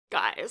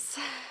Guys,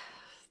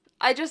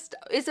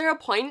 is there a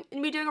point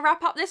in me doing a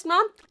wrap up this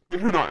month?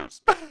 Who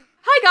knows?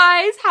 Hi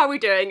guys, how are we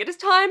doing? It is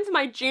time for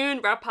my June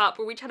wrap up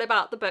where we chat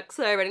about the books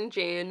that I read in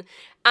June.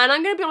 And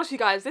I'm going to be honest with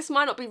you guys, this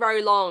might not be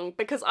very long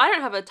because I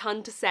don't have a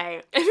ton to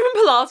say. If you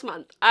remember last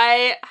month,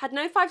 I had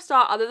no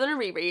 5-star other than a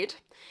reread.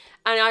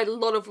 And I had a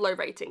lot of low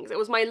ratings. It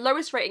was my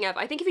lowest rating ever.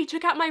 I think if you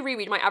took out my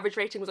reread, my average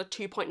rating was a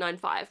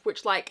 2.95,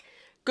 which, like,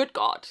 good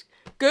God.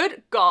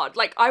 Good God.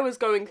 Like, I was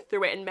going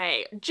through it in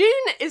May. June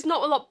is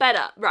not a lot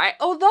better, right?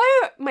 Although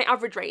my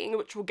average rating,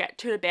 which we'll get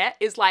to in a bit,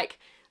 is, like,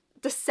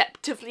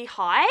 deceptively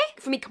high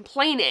for me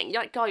complaining.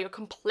 You're like, girl, you're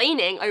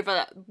complaining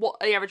over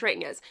what the average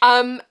rating is.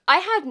 I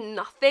had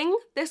nothing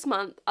this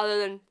month other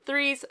than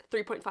 3s,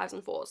 3.5s,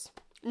 and 4s.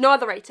 No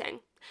other rating.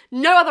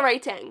 No other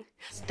rating.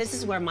 This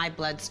is where my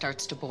blood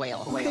starts to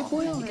boil.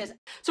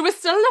 So we're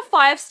still in a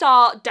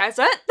 5-star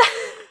desert.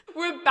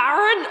 We're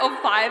barren of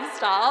 5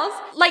 stars.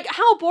 Like,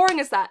 how boring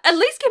is that? At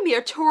least give me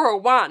a 2 or a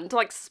 1 to,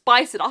 like,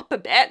 spice it up a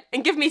bit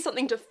and give me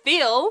something to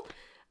feel.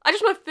 I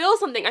just want to feel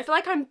something. I feel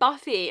like I'm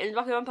Buffy and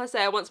Buffy Vampire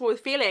Slayer wants more with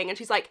feeling, and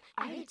she's like,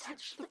 I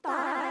touch the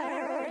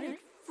fire and it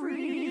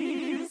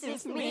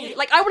freezes me.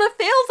 Like, I want to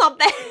feel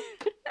something.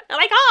 And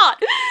I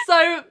can't.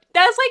 So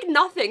there's like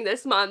nothing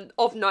this month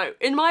of note.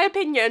 In my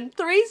opinion,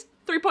 3s,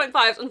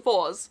 3.5s, and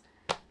 4s.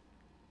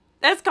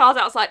 There's cars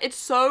outside. It's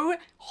so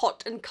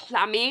hot and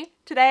clammy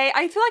today.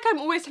 I feel like I'm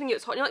always telling you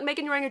it's hot. You're like,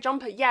 Megan, you're wearing a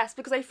jumper. Yes,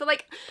 because I feel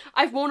like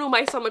I've worn all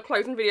my summer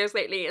clothes in videos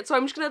lately, and so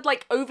I'm just gonna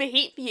like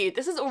overheat for you.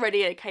 This is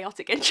already a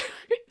chaotic intro.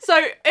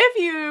 So if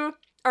you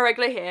are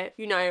regular here,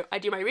 you know I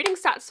do my reading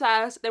stats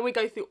first, then we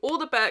go through all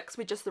the books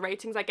with just the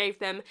ratings I gave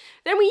them.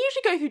 Then we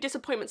usually go through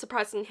disappointment,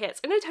 surprises, and hits.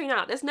 I'm gonna tell you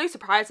now, there's no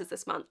surprises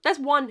this month. There's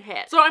one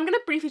hit. So I'm gonna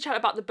briefly chat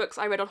about the books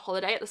I read on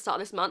holiday at the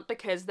start of this month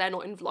because they're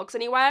not in vlogs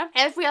anywhere.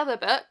 Every other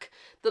book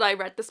that I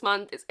read this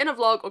month is in a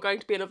vlog or going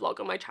to be in a vlog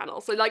on my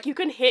channel. So like you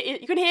can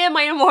hear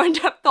my more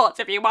in-depth thoughts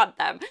if you want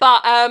them.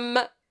 But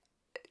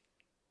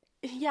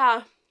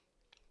yeah,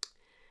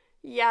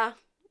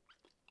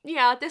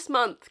 this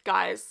month,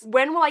 guys.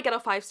 When will I get a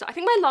 5-star? I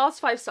think my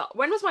last 5-star,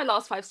 when was my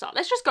last 5-star?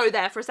 Let's just go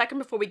there for a second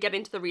before we get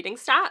into the reading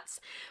stats.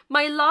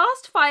 My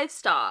last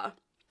 5-star,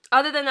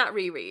 other than that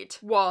reread,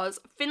 was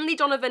Finley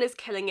Donovan is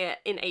Killing It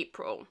in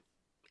April.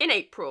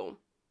 Mid-April.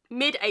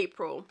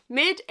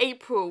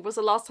 Mid-April was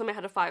the last time I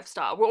had a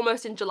 5-star. We're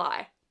almost in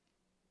July.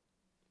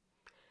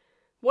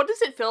 What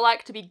does it feel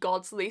like to be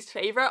God's least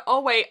favourite? Oh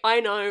wait, I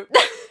know.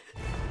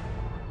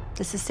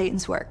 This is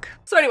Satan's work.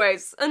 So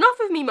anyways, enough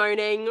of me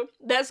moaning.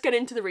 Let's get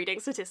into the reading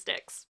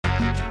statistics.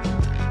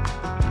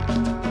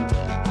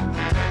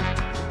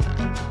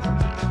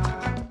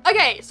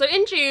 Okay, so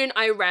in June,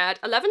 I read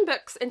 11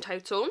 books in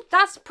total.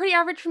 That's pretty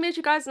average for me, as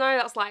you guys know.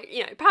 That's like,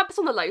 you know, perhaps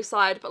on the low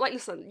side, but like,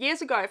 listen,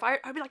 years ago, if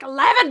I'd be like,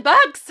 11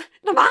 books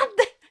in a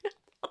month?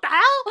 What the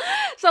hell?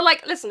 So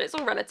like, listen, it's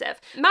all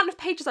relative. The amount of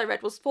pages I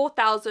read was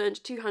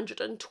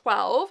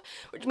 4,212,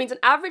 which means an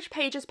average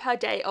pages per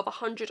day of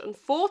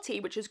 140,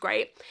 which is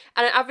great,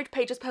 and an average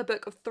pages per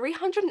book of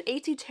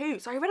 382.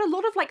 So I read a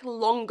lot of like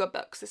longer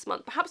books this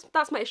month. Perhaps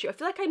that's my issue. I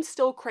feel like I'm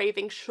still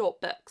craving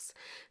short books.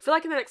 I feel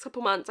like in the next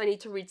couple months I need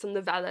to read some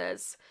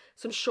novellas,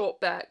 some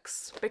short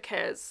books,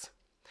 because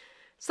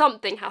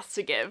something has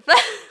to give.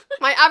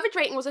 My average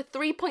rating was a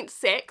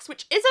 3.6,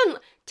 which isn't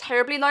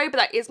terribly low, but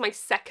that is my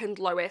second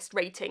lowest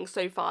rating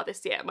so far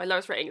this year. My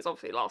lowest rating is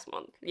obviously last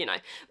month, you know,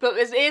 but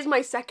it is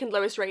my second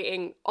lowest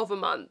rating of a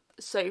month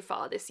so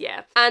far this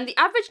year. And the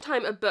average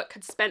time a book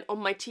had spent on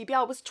my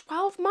TBR was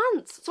 12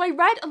 months. So I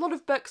read a lot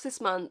of books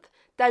this month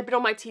that had been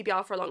on my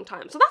TBR for a long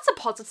time. So that's a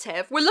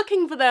positive. We're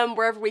looking for them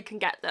wherever we can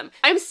get them.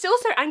 I'm still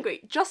so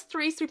angry. Just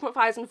 3s,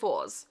 3.5s, and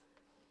 4s.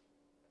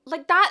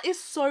 Like, that is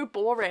so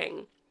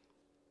boring.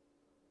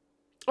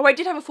 Oh, I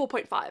did have a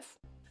 4.5.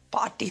 But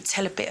I did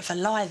tell a bit of a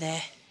lie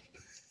there.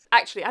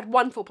 Actually, I had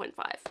one 4.5.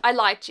 I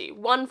lied to you.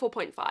 One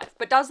 4.5.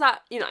 But does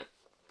that, you know,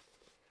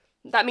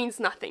 that means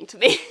nothing to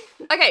me.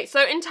 Okay,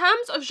 so in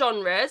terms of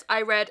genres,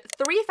 I read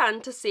 3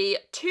 fantasy,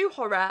 2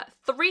 horror,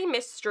 3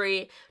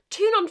 mystery,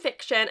 2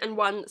 non-fiction, and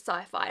 1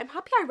 sci-fi. I'm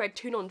happy I read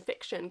 2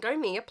 non-fiction. Go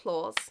me,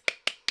 applause.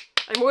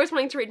 I'm always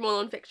wanting to read more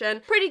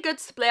non-fiction. Pretty good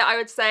split, I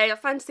would say.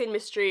 Fantasy and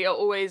mystery are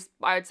always,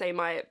 I would say,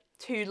 my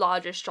 2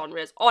 largest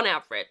genres on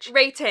average.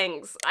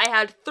 Ratings. I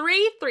had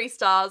 3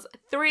 3-stars,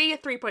 3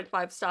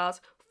 3.5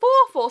 stars, 4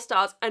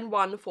 4-stars, and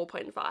 1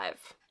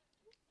 4.5.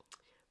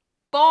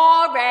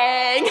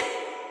 Boring.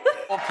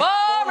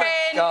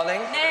 Boring,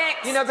 darling.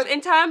 Next. You know, but in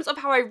terms of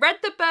how I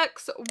read the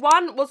books,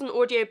 1 was an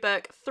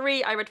audiobook,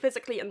 3 I read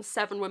physically, and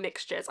 7 were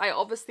mixtures. I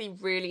obviously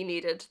really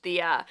needed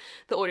the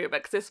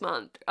audiobooks this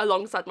month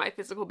alongside my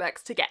physical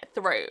books to get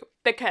through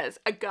because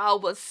a girl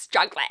was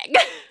struggling.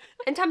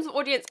 In terms of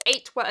audience,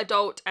 8 were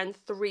adult and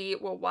 3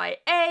 were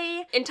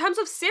YA. In terms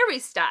of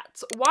series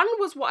stats, 1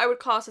 was what I would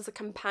class as a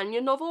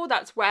companion novel.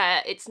 That's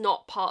where it's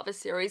not part of a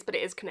series, but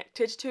it is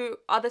connected to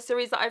other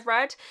series that I've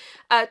read.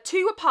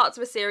 2 were parts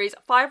of a series,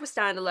 5 were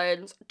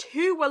standalones,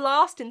 2 were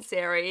last in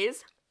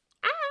series,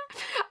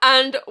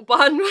 and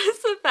 1 was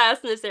the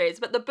first in the series.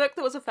 But the book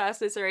that was the first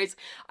in the series,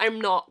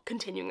 I'm not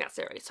continuing that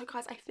series. So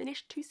guys, I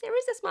finished 2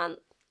 series this month.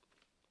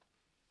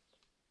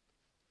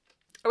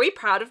 Are we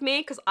proud of me?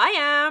 Because I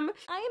am.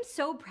 I am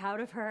so proud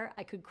of her,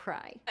 I could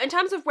cry. In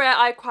terms of where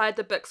I acquired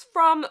the books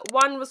from,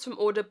 1 was from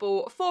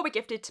Audible, 4 were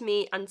gifted to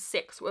me, and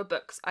 6 were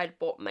books I'd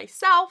bought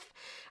myself.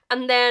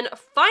 And then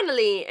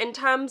finally, in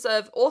terms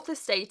of author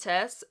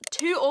status,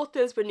 2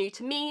 authors were new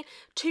to me,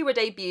 2 were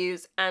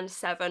debuts, and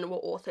 7 were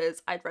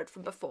authors I'd read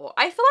from before.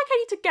 I feel like I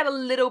need to get a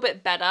little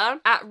bit better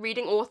at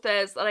reading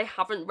authors that I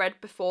haven't read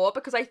before,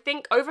 because I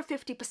think over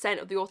 50%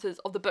 of the authors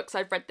of the books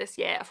I've read this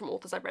year are from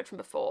authors I've read from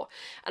before.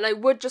 And I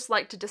would just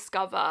like to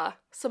discover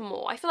some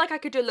more. I feel like I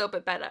could do a little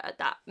bit better at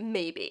that,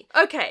 maybe.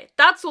 Okay,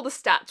 that's all the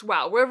stats.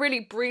 Wow, we're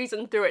really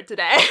breezing through it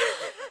today.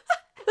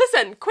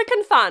 Listen, quick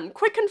and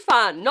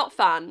fun, not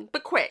fun,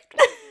 but quick.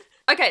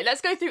 Okay,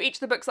 let's go through each of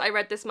the books that I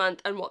read this month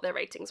and what their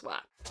ratings were.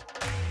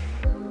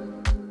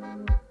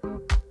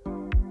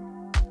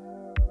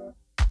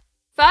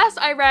 First,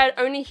 I read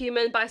Only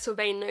Human by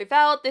Sylvain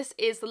Novelle. This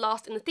is the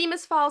last in the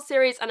Themis Files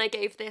series, and I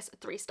gave this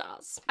 3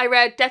 stars. I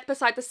read Death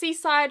Beside the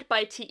Seaside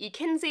by T.E.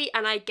 Kinsey,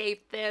 and I gave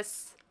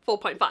this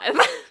 4.5.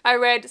 I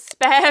read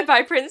Spare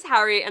by Prince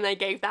Harry, and I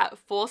gave that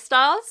 4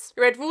 stars.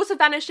 I read Rules of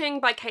Vanishing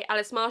by Kate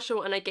Alice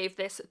Marshall, and I gave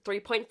this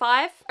 3.5.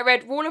 I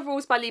read Rule of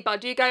Rules by Leigh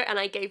Bardugo, and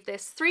I gave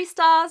this 3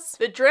 stars.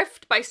 The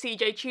Drift by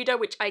C.J. Tudor,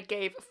 which I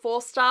gave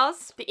 4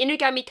 stars. The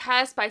Inugami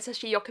Curse by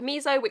Sashi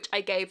Yokomizo, which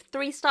I gave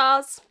 3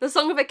 stars. The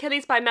Song of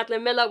Achilles by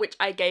Madeline Miller, which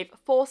I gave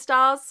 4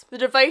 stars. The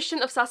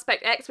Devotion of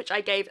Suspect X, which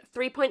I gave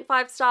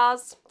 3.5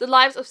 stars. The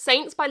Lives of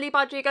Saints by Leigh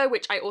Bardugo,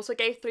 which I also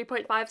gave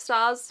 3.5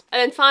 stars.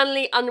 And then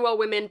finally, Unwell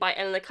Women by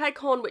Eleanor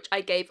Cleghorn, which I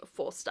gave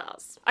 4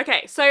 stars.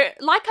 Okay, so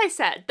like I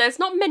said, there's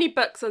not many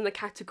books in the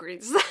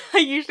categories I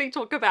usually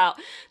talk about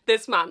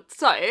this month.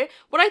 So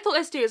what I thought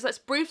let's do is let's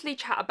briefly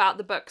chat about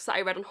the books that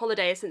I read on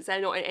holiday, since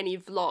they're not in any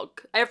vlog.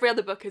 Every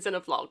other book is in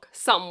a vlog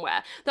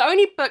somewhere. The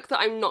only book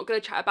that I'm not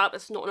going to chat about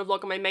that's not in a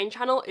vlog on my main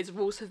channel is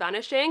Rules of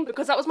Vanishing,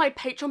 because that was my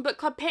Patreon book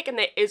club pick, and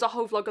there is a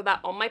whole vlog of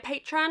that on my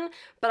Patreon,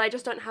 but I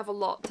just don't have a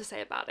lot to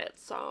say about it,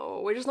 so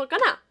we're just not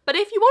gonna. But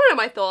if you want to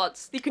know my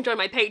thoughts, you can join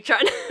my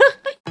Patreon.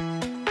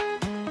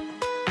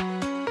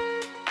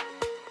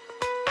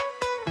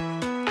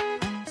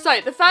 So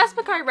the first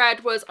book I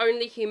read was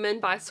Only Human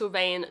by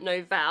Sylvain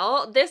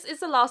Novelle. This is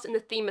the last in the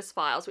Themis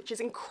Files, which is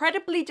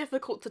incredibly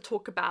difficult to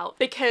talk about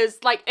because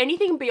like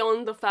anything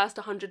beyond the first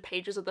 100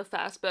 pages of the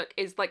first book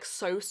is like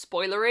so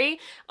spoilery.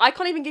 I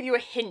can't even give you a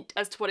hint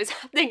as to what is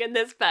happening in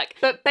this book.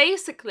 But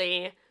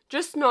basically,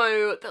 just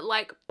know that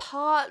like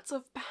parts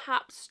of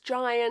perhaps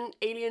giant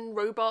alien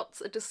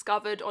robots are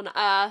discovered on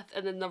Earth,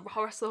 and then the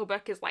rest of the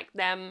book is like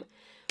them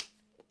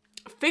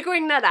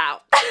figuring that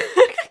out.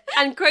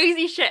 And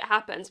crazy shit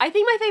happens. I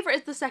think my favourite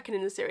is the second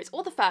in the series,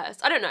 or the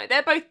first. I don't know,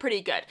 they're both pretty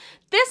good.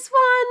 This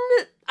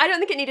one, I don't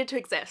think it needed to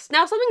exist.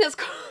 Now something that's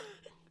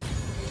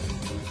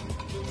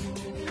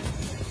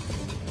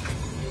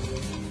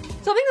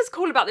Something that's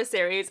cool about this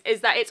series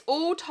is that it's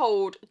all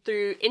told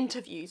through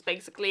interviews,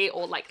 basically,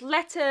 or like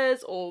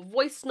letters or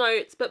voice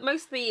notes, but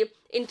mostly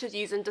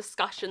interviews and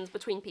discussions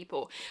between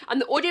people.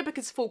 And the audiobook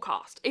is full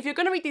cast. If you're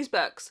going to read these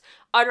books,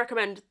 I'd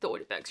recommend the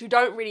audiobooks. You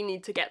don't really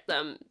need to get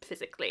them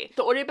physically.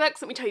 The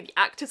audiobooks, let me tell you, the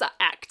actors are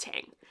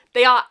acting.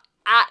 They are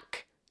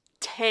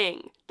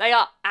acting. They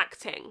are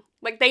acting.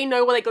 Like, they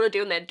know what they gotta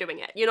do and they're doing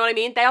it. You know what I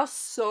mean? They are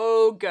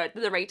so good,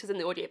 the narrators in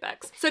the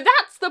audiobooks. So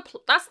that's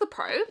the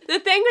pro. The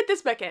thing with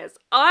this book is,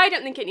 I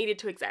don't think it needed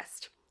to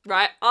exist.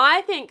 Right?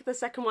 I think the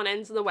second one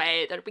ends in the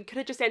way that we could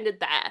have just ended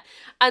there.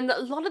 And a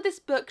lot of this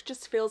book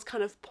just feels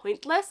kind of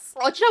pointless.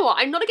 Or do you know what?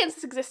 I'm not against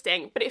this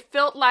existing, but it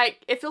feels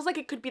like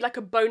it could be like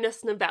a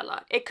bonus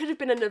novella. It could have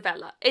been a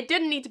novella. It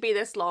didn't need to be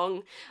this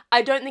long.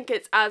 I don't think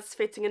it's as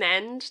fitting an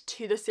end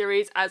to the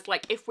series as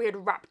like if we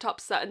had wrapped up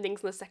certain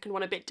things in the second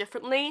one a bit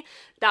differently,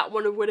 that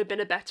one would have been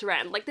a better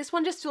end. Like this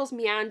one just feels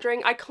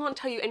meandering. I can't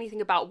tell you anything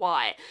about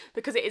why,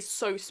 because it is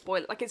so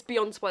spoiler, like it's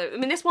beyond spoiler. I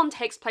mean, this one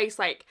takes place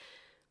like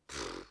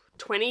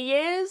 20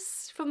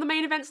 years from the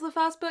main events of the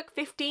first book,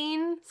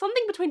 15,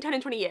 something between 10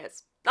 and 20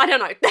 years. I don't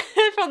know,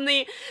 from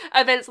the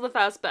events of the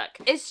first book.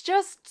 It's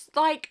just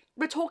like,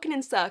 we're talking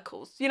in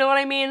circles, you know what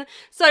I mean?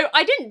 So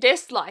I didn't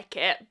dislike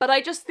it, but I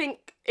just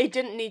think it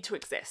didn't need to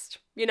exist,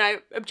 you know,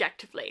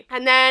 objectively.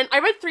 And then I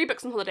read 3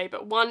 books on holiday,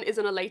 but one is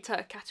in a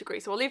later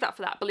category, so I'll leave that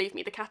for that. Believe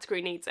me, the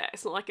category needs it.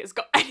 It's not like it's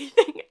got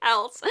anything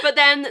else. But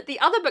then the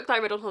other book that I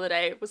read on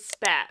holiday was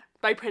Spare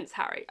by Prince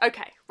Harry.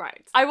 Okay,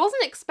 right. I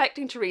wasn't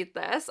expecting to read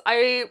this.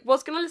 I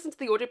was going to listen to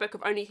the audiobook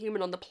of Only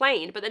Human on the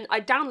plane, but then I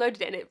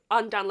downloaded it and it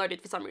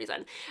undownloaded for some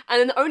reason. And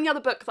then the only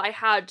other book that I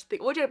had the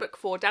audiobook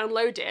for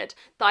downloaded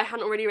that I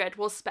hadn't already read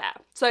was Spare.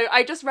 So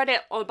I just read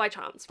it by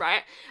chance,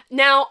 right?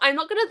 Now, I'm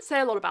not going to say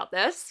a lot about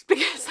this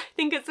because I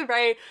think it's a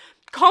very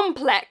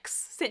complex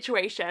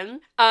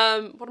situation.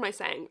 What am I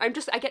saying? I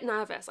get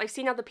nervous. I've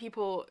seen other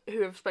people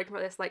who have spoken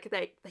about this, like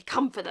they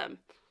come for them.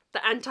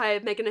 The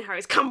anti-Meghan and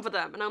Harry's come for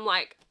them. And I'm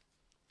like,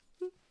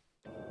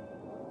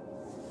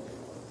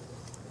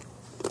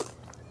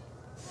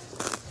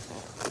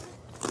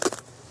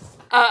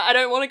 I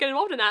don't want to get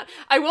involved in that.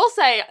 I will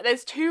say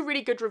there's 2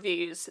 really good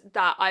reviews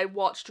that I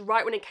watched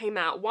right when it came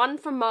out. One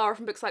from Mara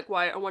from Books Like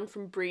Woe and one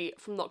from Brie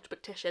from Locked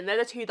Booktician. They're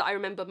the 2 that I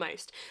remember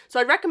most. So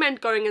I'd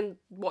recommend going and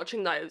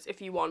watching those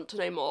if you want to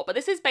know more. But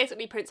this is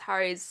basically Prince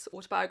Harry's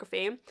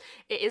autobiography.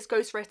 It is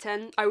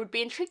ghostwritten. I would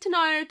be intrigued to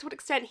know to what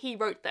extent he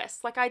wrote this.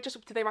 Like,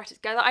 did they write it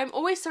together? I'm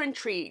always so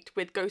intrigued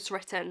with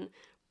ghostwritten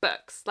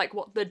books, like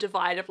what the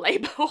divide of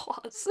labour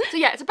was. So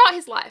yeah, it's about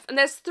his life, and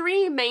there's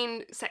 3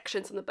 main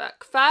sections in the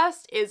book.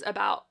 First is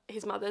about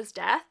his mother's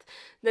death,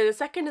 then the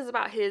second is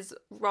about his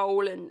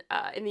role in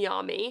the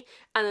army,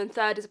 and then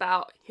third is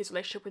about his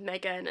relationship with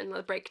Meghan and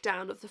the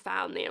breakdown of the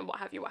family and what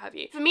have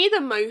you. For me,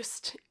 the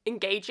most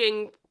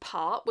engaging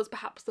part was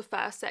perhaps the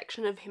first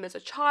section of him as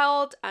a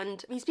child,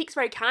 and he speaks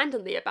very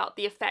candidly about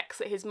the effects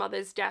that his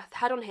mother's death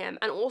had on him,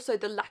 and also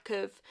the lack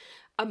of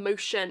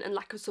emotion and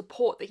lack of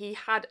support that he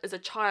had as a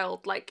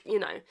child. Like, you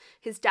know,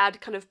 his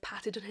dad kind of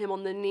patted him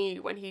on the knee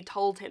when he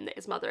told him that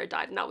his mother had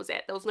died, and that was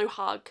it. There was no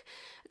hug,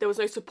 there was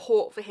no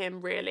support for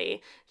him,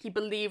 really. He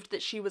believed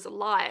that she was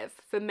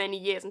alive for many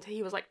years until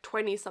he was like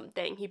 20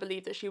 something. He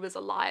believed that she was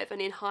alive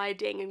and in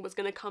hiding and was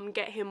going to come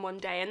get him one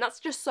day, and that's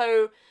just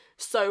so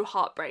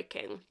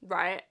heartbreaking,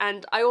 right?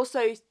 And I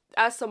also,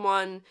 as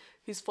someone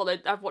who's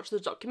I've watched the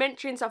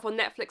documentary and stuff on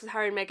Netflix of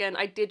Harry and Meghan,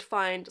 I did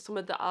find some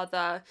of the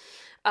other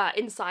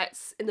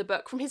insights in the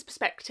book from his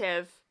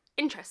perspective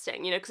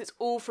interesting, you know, because it's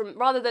all from,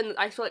 rather than,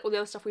 I feel like all the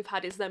other stuff we've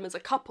had is them as a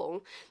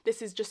couple,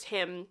 this is just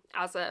him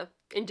as a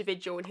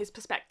individual and his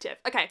perspective.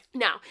 Okay,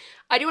 now,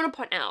 I do want to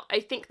point out,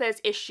 I think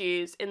there's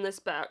issues in this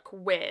book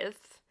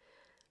with,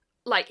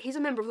 like, he's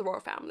a member of the royal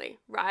family,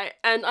 right?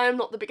 And I am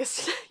not the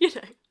biggest, you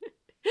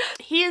know,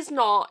 he is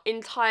not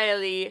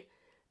entirely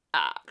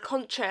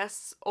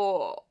conscious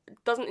or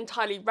doesn't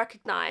entirely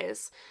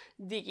recognise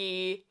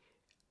the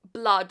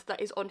blood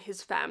that is on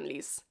his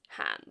family's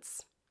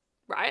hands,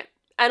 right?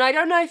 And I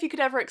don't know if you could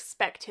ever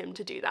expect him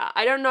to do that.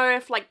 I don't know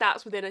if, like,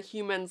 that's within a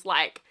human's,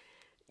 like,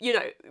 you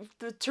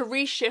know, to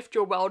reshift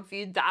your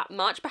worldview that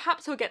much.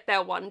 Perhaps he'll get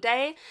there one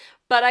day,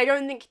 but I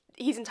don't think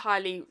he's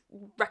entirely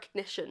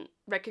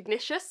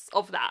recognitious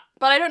of that.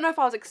 But I don't know if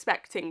I was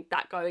expecting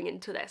that going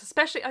into this,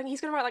 especially, I mean, he's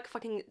gonna write like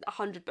fucking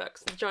 100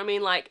 books, do you know what I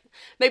mean? Like,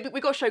 maybe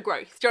we gotta show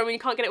growth, do you know what I mean? You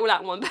can't get it all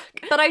out in one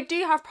book. But I do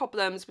have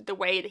problems with the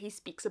way that he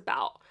speaks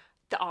about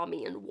the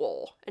army and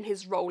war and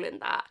his role in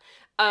that.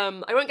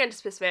 I won't get into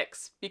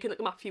specifics, you can look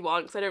them up if you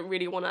want, because I don't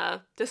really want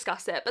to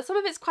discuss it, but some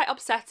of it's quite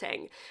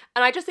upsetting,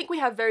 and I just think we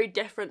have very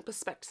different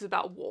perspectives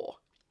about war,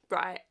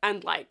 right?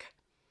 And, like,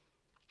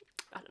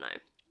 I don't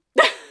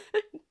know.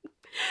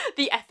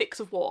 The ethics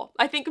of war.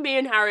 I think me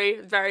and Harry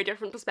have very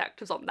different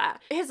perspectives on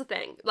that. Here's the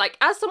thing, like,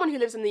 as someone who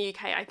lives in the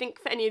UK, I think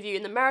for any of you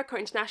in America or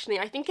internationally,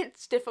 I think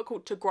it's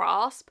difficult to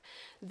grasp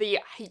the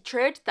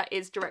hatred that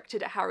is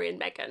directed at Harry and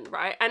Meghan,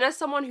 right? And as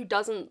someone who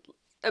doesn't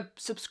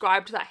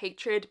subscribe to that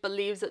hatred,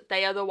 believes that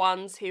they are the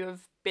ones who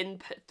have been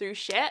put through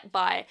shit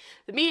by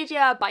the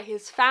media, by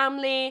his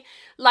family,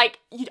 like,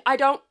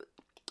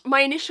 my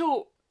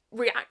initial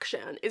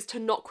reaction is to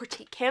not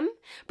critique him,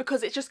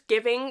 because it's just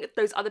giving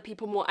those other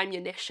people more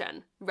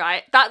ammunition,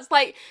 right? That's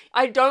like,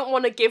 I don't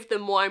want to give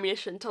them more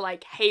ammunition to,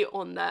 like, hate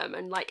on them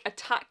and, like,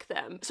 attack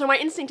them. So my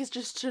instinct is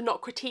just to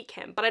not critique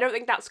him, but I don't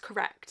think that's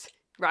correct,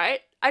 right?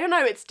 I don't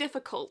know, it's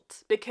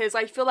difficult, because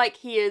I feel like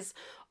he is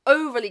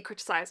overly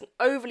criticised and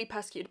overly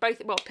persecuted,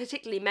 both, well,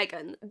 particularly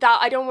Meghan, that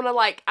I don't want to,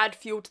 like, add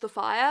fuel to the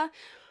fire.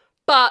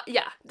 But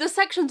yeah, the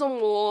sections on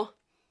war,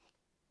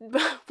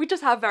 we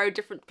just have very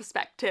different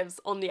perspectives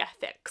on the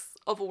ethics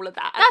of all of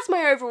that. And that's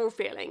my overall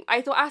feeling.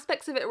 I thought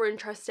aspects of it were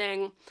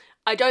interesting.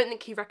 I don't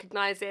think he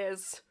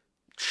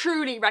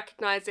truly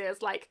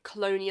recognises, like,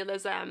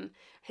 colonialism,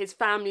 his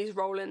family's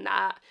role in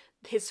that,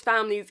 his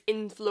family's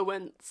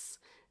influence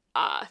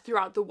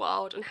throughout the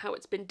world and how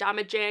it's been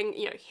damaging.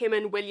 You know, him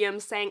and William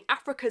saying,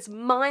 Africa's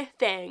my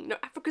thing. No,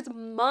 Africa's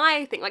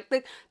my thing. Like,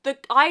 the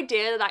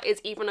idea that is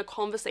even a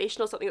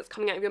conversation or something that's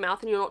coming out of your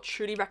mouth and you're not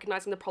truly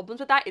recognising the problems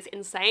with that is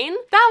insane.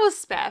 That was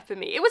spare for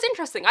me. It was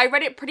interesting. I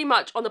read it pretty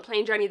much on the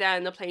plane journey there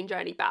and the plane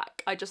journey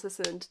back. I just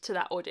listened to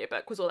that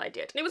audiobook was all I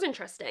did. It was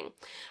interesting.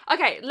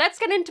 Okay, let's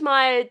get into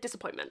my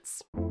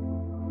disappointments.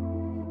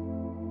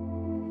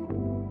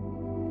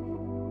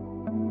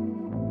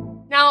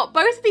 Now,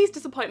 both of these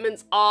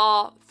disappointments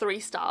are 3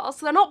 stars,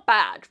 so they're not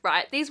bad,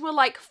 right? These were,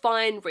 like,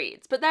 fine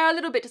reads, but they're a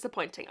little bit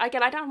disappointing.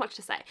 Again, I don't have much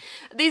to say.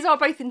 These are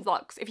both in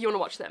vlogs, if you want to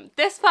watch them.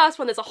 This first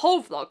one, there's a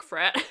whole vlog for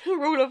it.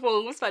 Rule of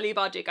Wolves, Feli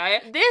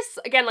Barjigai. This,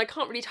 again, I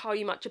can't really tell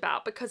you much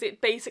about, because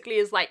it basically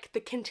is, like, the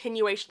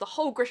continuation of the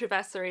whole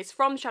Grishaverse series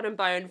from Shadow and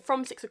Bone,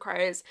 from Six of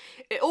Crows.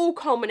 It all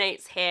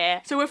culminates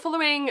here. So we're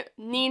following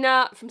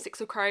Nina from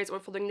Six of Crows, and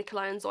we're following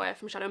Nikolai and Zoya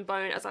from Shadow and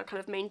Bone as our kind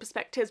of main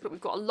perspectives, but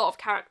we've got a lot of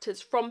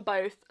characters from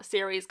both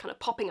series kind of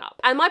popping up.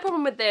 And my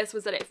problem with this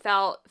was that it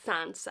felt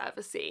fan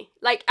servicey.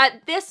 Like,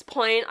 at this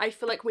point, I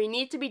feel like we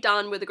need to be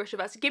done with the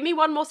Grishaverse. Give me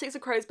one more Six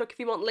of Crows book if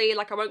you want, Lee.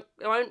 Like, I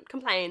won't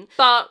complain.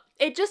 But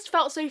it just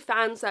felt so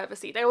fan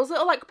servicey. There was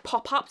little, like,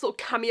 pop-ups or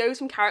cameos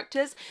from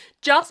characters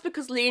just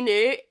because Lee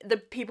knew the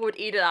people would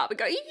eat it up and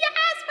go, yes,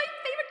 my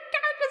favourite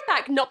character's back.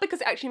 back, not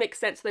because it actually makes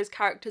sense to those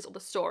characters or the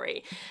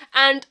story.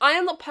 And I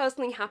am not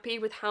personally happy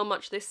with how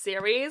much this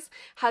series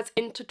has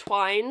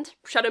intertwined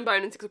Shadow and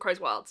Bone and Six of Crows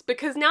worlds,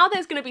 because now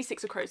there's going to be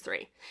Six of Crows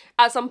 3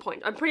 at some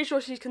point. I'm pretty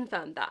sure she's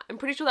confirmed that. I'm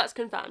pretty sure that's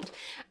confirmed.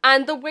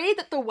 And the way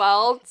that the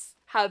worlds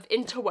have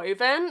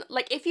interwoven,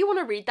 like, if you want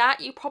to read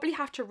that, you probably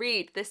have to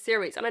read this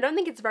series, and I don't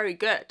think it's very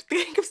good. The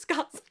King of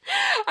Skulls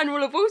and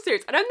Rule of Wolves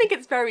series, I don't think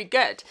it's very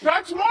good.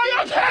 That's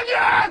my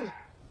opinion!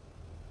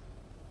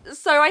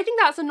 So I think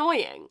that's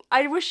annoying.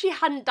 I wish she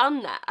hadn't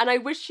done that, and I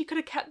wish she could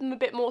have kept them a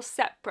bit more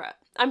separate.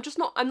 I'm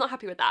not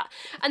happy with that.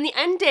 And the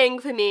ending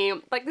for me,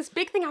 like, this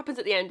big thing happens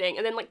at the ending,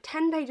 and then like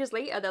 10 pages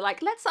later, they're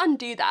like, let's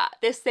undo that.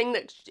 This thing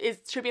that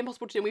should be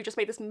impossible to do, we've just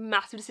made this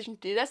massive decision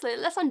to do this,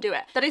 let's undo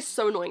it. That is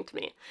so annoying to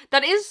me.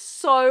 That is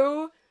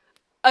so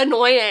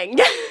annoying.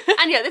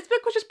 And yeah, this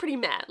book was just pretty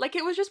meh. Like,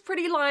 it was just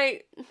pretty,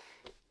 like,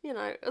 you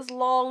know, it was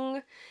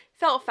long,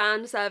 felt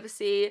fan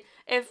servicey.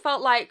 It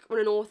felt like when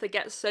an author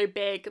gets so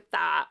big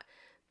that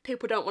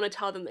people don't want to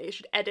tell them that you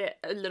should edit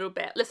a little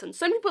bit. Listen,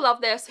 some people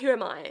love this. Who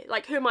am I?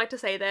 Like, who am I to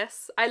say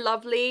this? I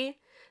love Lee.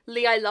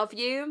 Lee, I love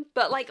you.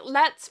 But, like,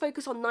 let's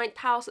focus on Ninth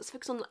House. Let's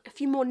focus on a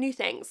few more new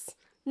things.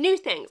 New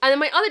things. And then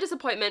my other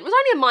disappointment was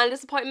only a minor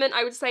disappointment,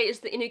 I would say, is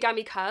the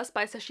Inugami Curse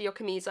by Sashi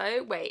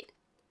Yokomizo. Wait.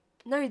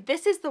 No,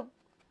 this is the...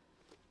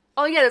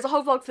 Oh yeah, there's a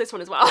whole vlog for this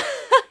one as well.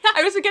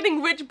 I was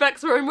forgetting which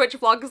books were in which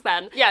vlogs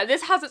then. Yeah,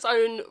 this has its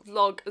own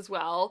vlog as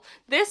well.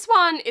 This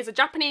one is a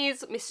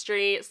Japanese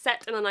mystery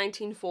set in the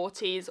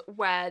 1940s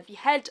where the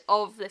head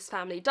of this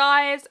family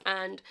dies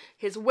and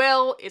his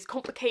will is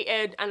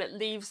complicated and it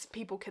leaves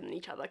people killing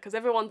each other because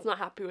everyone's not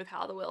happy with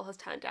how the will has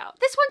turned out.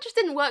 This one just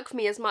didn't work for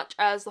me as much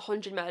as The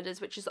Hundred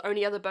Murders, which is the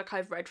only other book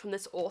I've read from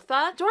this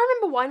author. Do I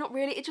remember why? Not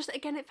really. It just,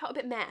 again, it felt a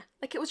bit meh.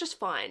 Like, it was just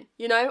fine,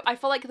 you know? I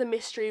felt like the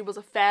mystery was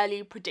a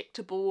fairly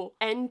predictable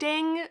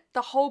ending.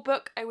 The whole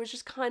book, I was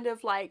just kind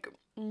of like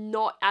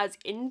not as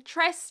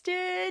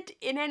interested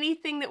in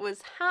anything that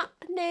was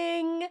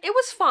happening. It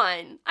was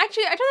fine.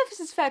 Actually, I don't know if this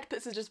is fair to put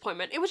this as a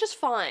disappointment. It was just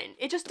fine.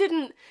 It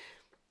didn't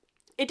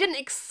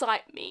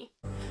excite me.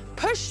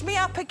 Push me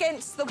up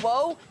against the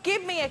wall,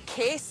 give me a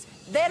kiss,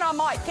 then I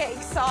might get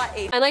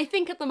excited. And I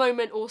think at the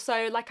moment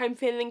also, like, I'm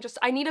feeling just,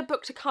 I need a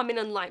book to come in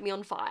and light me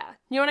on fire.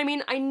 You know what I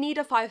mean? I need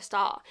a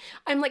 5-star.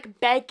 I'm like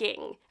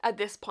begging at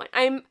this point.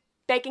 I'm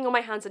begging on my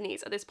hands and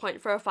knees at this point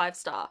for a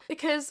 5-star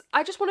because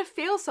I just want to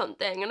feel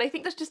something, and I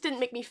think this just didn't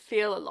make me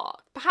feel a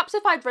lot. Perhaps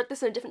if I'd read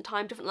this in a different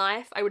time, different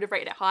life, I would have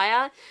rated it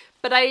higher,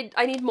 but I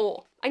need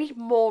more. I need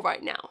more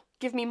right now.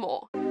 Give me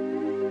more.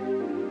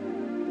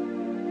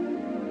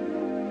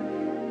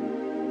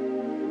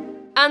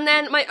 And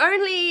then my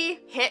only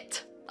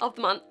hit of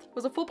the month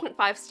was a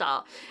 4.5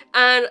 star,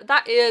 and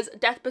that is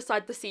Death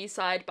Beside the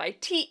Seaside by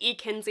T.E.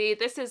 Kinsey.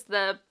 This is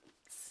the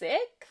 6th?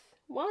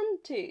 1,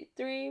 2,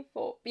 3,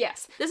 4.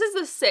 Yes, this is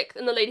the 6th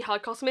in the Lady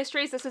Hardcastle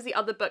mysteries. This is the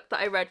other book that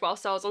I read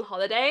whilst I was on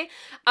holiday.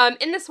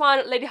 In this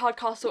one, Lady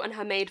Hardcastle and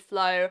her maid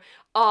Flo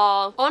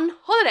are on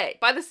holiday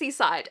by the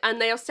seaside,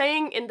 and they are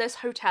staying in this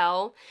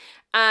hotel,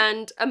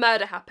 and a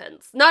murder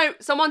happens. No,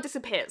 someone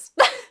disappears.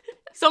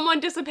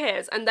 Someone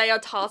disappears, and they are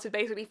tasked with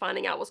basically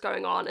finding out what's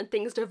going on, and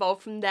things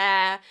devolve from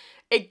there.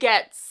 It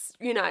gets,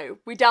 you know,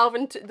 we delve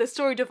into, the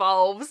story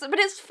devolves, but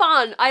it's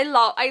fun. I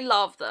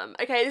love them.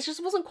 Okay, this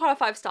just wasn't quite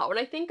a 5-star. When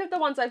I think of the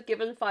ones I've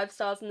given 5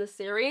 stars in the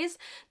series,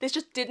 this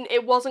just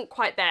it wasn't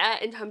quite there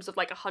in terms of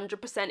like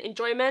 100%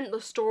 enjoyment.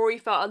 The story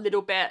felt a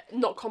little bit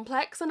not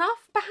complex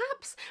enough,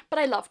 perhaps, but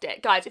I loved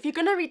it. Guys, if you're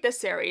gonna read this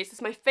series, this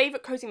is my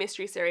favorite cozy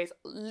mystery series,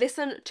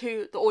 listen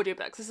to the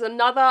audiobooks. This is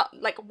another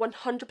like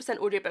 100%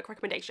 audiobook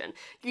recommendation.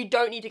 You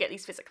don't need to get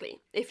these physically.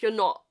 If you're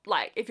not,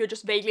 like, if you're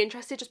just vaguely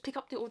interested, just pick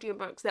up the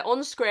audiobooks. They're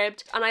on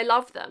script, and I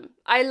love them.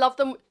 I love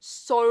them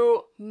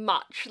so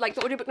much. Like,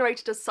 the audiobook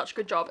narrator does such a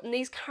good job. And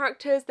these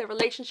characters, their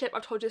relationship,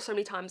 I've told you this so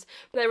many times,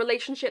 but their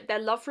relationship, their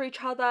love for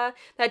each other,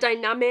 their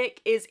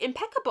dynamic is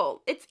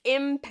impeccable. It's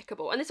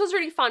impeccable. And this was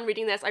really fun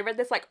reading this. I read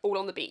this like all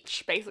on the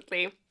beach,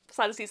 basically,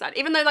 beside the seaside.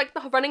 Even though like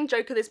the running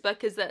joke of this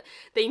book is that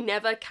they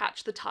never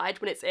catch the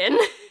tide when it's in.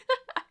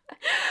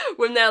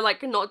 When they're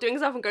like not doing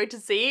stuff and going to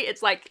sea,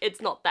 it's like,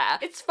 it's not there.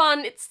 It's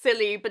fun, it's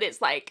silly, but it's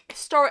like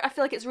historic. I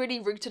feel like it's really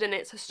rooted in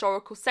its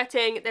historical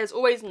setting. There's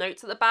always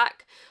notes at the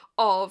back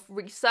of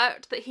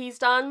research that he's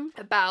done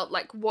about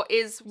like what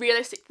is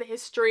realistic to the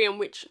history and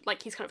which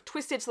like he's kind of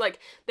twisted. So like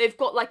they've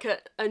got like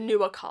a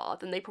newer car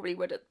than they probably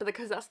would, but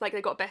because that's like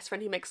they've got a best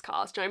friend who makes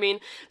cars, do you know what I mean?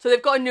 So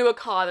they've got a newer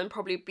car than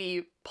probably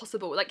be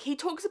possible. Like he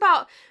talks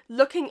about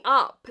looking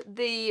up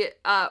the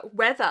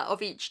weather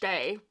of each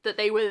day that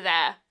they were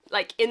there.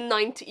 Like in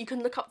you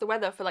can look up the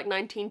weather for like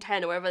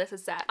 1910 or wherever this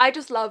is set. I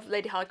just love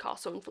Lady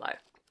Hardcastle and Flo.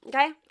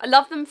 Okay? I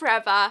love them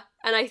forever,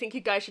 and I think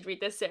you guys should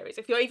read this series.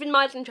 If you're even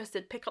mildly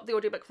interested, pick up the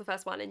audiobook for the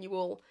first one and you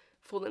will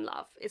fall in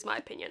love, is my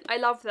opinion. I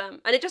love them.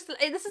 And this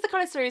is the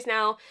kind of series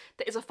now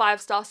that is a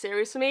 5-star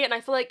series for me, and I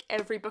feel like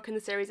every book in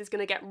the series is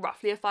going to get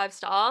roughly a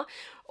 5-star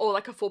or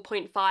like a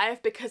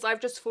 4.5 because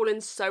I've just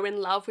fallen so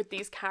in love with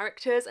these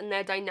characters and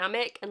their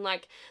dynamic and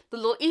like the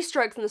little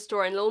Easter eggs in the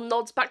story and little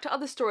nods back to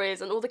other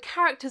stories and all the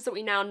characters that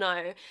we now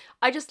know.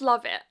 I just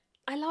love it.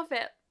 I love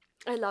it.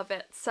 I love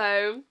it.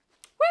 So,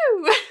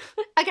 woo!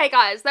 Okay,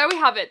 guys, there we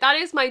have it. That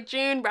is my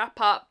June wrap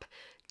up.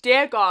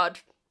 Dear God.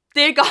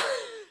 Dear God.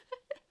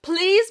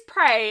 Please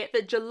pray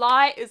that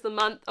July is the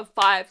month of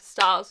 5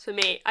 stars for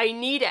me. I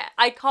need it.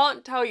 I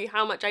can't tell you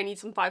how much I need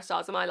some 5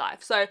 stars in my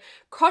life. So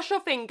cross your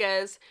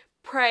fingers,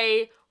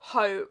 pray,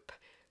 hope,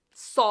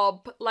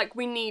 sob. Like,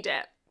 we need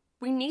it.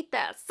 We need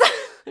this.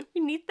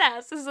 We need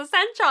this. This is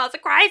essential. It's a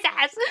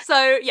crisis.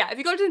 So yeah, if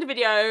you got into the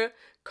video,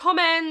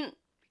 comment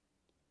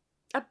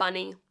a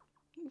bunny.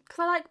 Because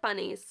I like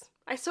bunnies.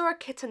 I saw a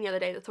kitten the other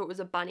day that thought it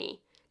was a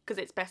bunny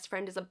because its best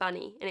friend is a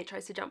bunny and it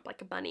tries to jump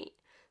like a bunny.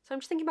 So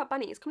I'm just thinking about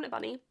bunnies. Comment a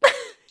bunny.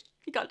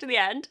 You got to the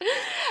end.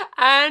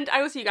 And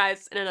I will see you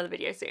guys in another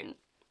video soon.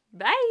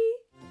 Bye!